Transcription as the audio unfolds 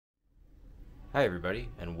Hi everybody,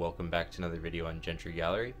 and welcome back to another video on Gentry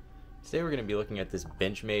Gallery. Today we're going to be looking at this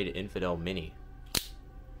Benchmade Infidel Mini.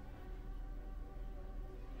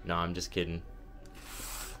 No, I'm just kidding.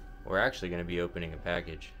 We're actually going to be opening a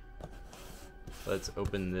package. Let's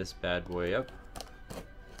open this bad boy up.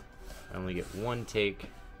 I only get one take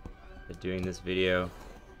at doing this video.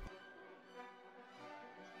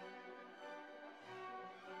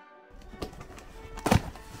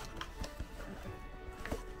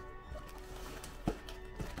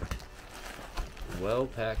 Well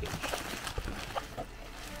packaged.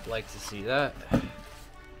 Like to see that.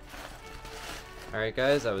 Alright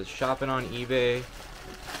guys, I was shopping on eBay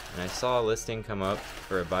and I saw a listing come up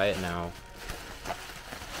for a buy it now.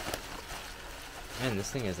 Man,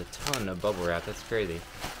 this thing has a ton of bubble wrap, that's crazy.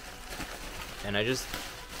 And I just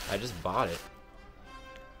bought it.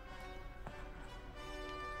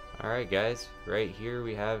 Alright guys, right here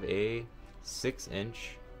we have a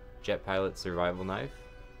 6-inch Jet Pilot survival knife.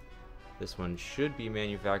 This one should be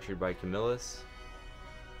manufactured by Camillus,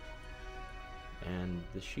 and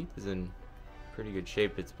the sheath is in pretty good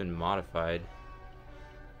shape. It's been modified.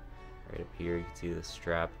 Right up here you can see the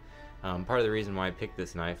strap. Part of the reason why I picked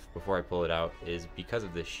this knife before I pull it out is because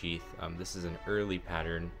of this sheath. This is an early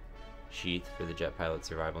pattern sheath for the Jet Pilot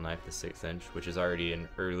survival knife, the 6-inch, which is already an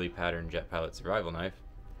early pattern Jet Pilot survival knife.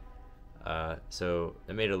 So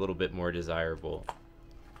it made it a little bit more desirable.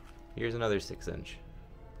 Here's another 6-inch.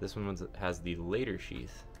 This one has the later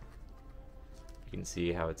sheath. You can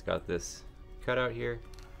see how it's got this cutout here,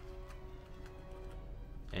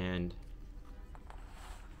 and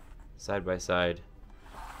side by side,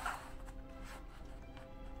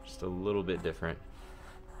 just a little bit different.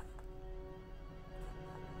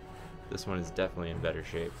 This one is definitely in better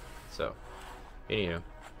shape. So, anywho,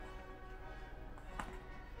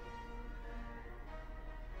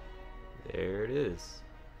 there it is.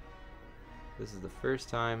 This is the first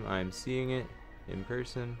time I'm seeing it in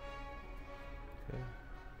person. Okay.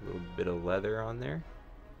 A little bit of leather on there.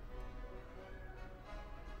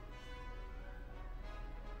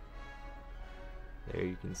 There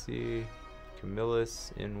you can see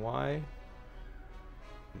Camillus NY.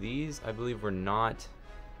 These, I believe, were not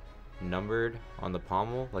numbered on the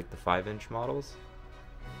pommel like the 5-inch models.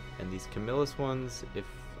 And these Camillus ones, if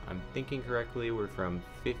I'm thinking correctly, we're from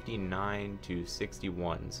 59 to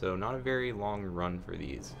 61, so not a very long run for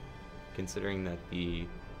these, considering that the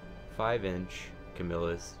 5-inch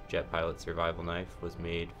Camillus Jet Pilot survival knife was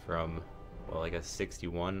made from, well, I guess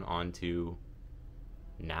 61 on to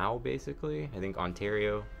now, basically. I think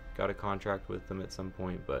Ontario got a contract with them at some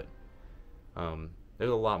point, but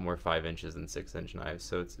there's a lot more 5 inches than 6-inch knives,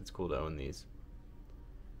 so it's cool to own these.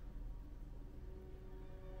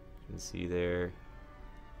 You can see there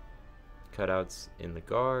cutouts in the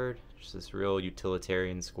guard, just this real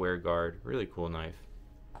utilitarian square guard. Really cool knife.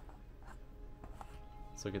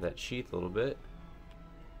 Let's look at that sheath a little bit.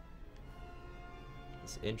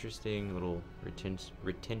 This interesting little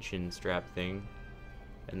retention strap thing,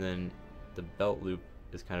 and then the belt loop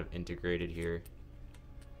is kind of integrated here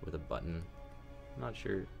with a button. I'm not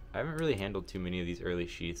sure, I haven't really handled too many of these early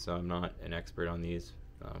sheaths, so I'm not an expert on these.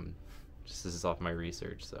 Just this is off my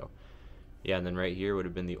research, so yeah. And then right here would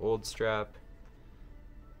have been the old strap.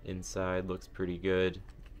 Inside looks pretty good.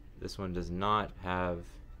 This one does not have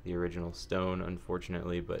the original stone,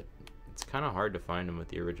 unfortunately, but it's kind of hard to find them with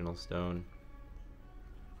the original stone.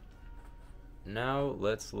 Now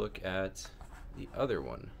let's look at the other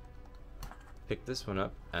one. Picked this one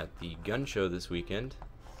up at the gun show this weekend.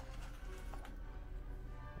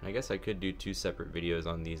 I guess I could do 2 separate videos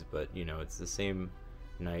on these, but you know, it's the same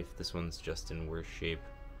knife. This one's just in worse shape.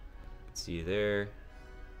 See there,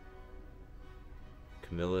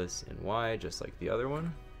 Camillus NY, just like the other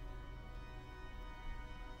one.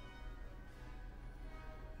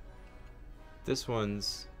 This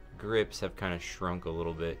one's grips have kind of shrunk a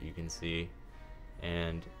little bit, you can see,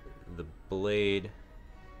 and the blade,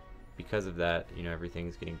 because of that, you know,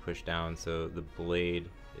 everything's getting pushed down, so the blade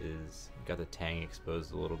is got the tang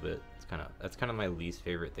exposed a little bit. That's kind of my least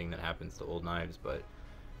favorite thing that happens to old knives, but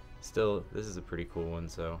still, this is a pretty cool one,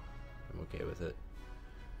 so I'm okay with it.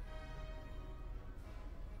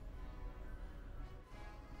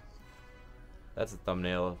 That's a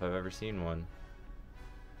thumbnail if I've ever seen one.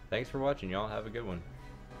 Thanks for watching, y'all. Have a good one.